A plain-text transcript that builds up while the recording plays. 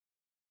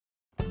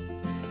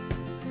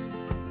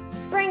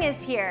Spring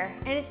is here,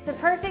 and it's the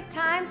perfect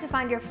time to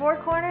find your Four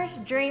Corners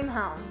dream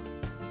home.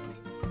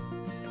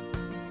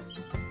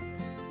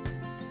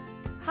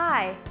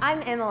 Hi,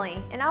 I'm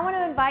Emily, and I want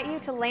to invite you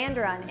to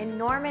Landrun in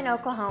Norman,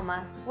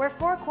 Oklahoma, where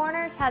Four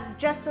Corners has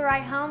just the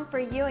right home for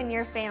you and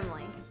your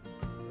family.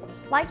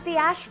 Like the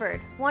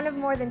Ashford, one of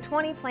more than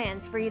 20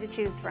 plans for you to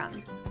choose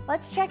from.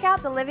 Let's check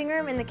out the living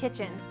room and the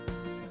kitchen.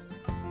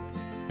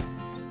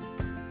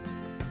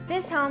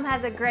 This home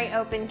has a great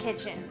open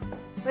kitchen,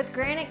 with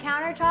granite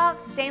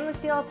countertops, stainless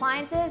steel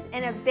appliances,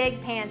 and a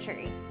big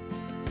pantry.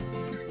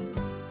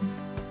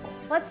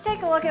 Let's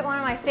take a look at one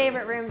of my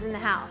favorite rooms in the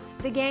house,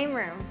 the game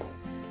room.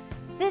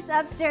 This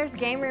upstairs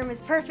game room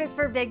is perfect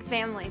for big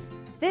families.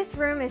 This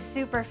room is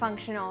super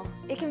functional.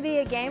 It can be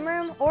a game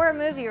room or a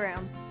movie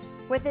room.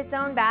 With its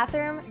own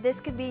bathroom, this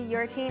could be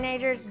your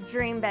teenager's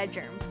dream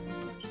bedroom.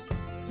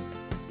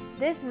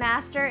 This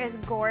master is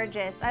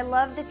gorgeous. I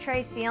love the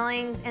tray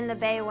ceilings and the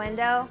bay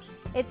window.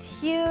 It's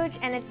huge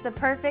and it's the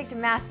perfect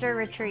master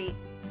retreat.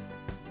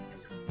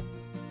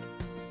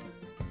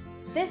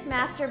 This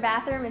master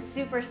bathroom is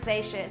super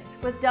spacious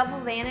with double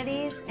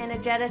vanities and a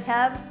Jetta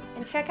tub,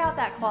 and check out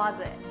that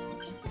closet.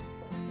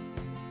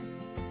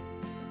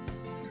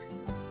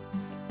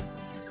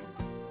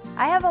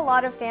 I have a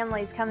lot of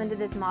families come into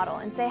this model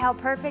and say how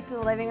perfect the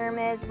living room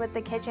is with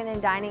the kitchen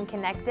and dining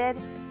connected.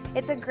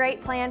 It's a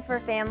great plan for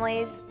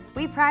families.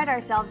 We pride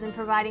ourselves in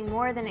providing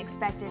more than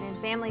expected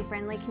in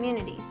family-friendly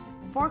communities.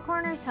 Four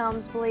Corners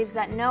Homes believes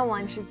that no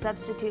one should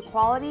substitute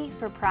quality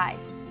for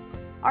price.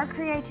 Our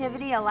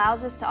creativity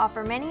allows us to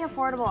offer many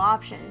affordable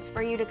options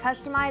for you to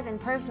customize and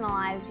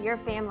personalize your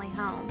family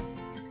home.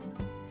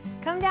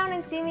 Come down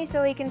and see me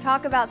so we can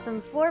talk about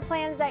some floor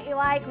plans that you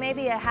like,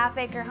 maybe a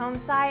half-acre home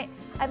site.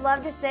 I'd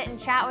love to sit and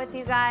chat with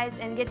you guys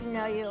and get to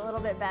know you a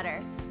little bit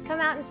better. Come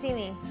out and see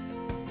me.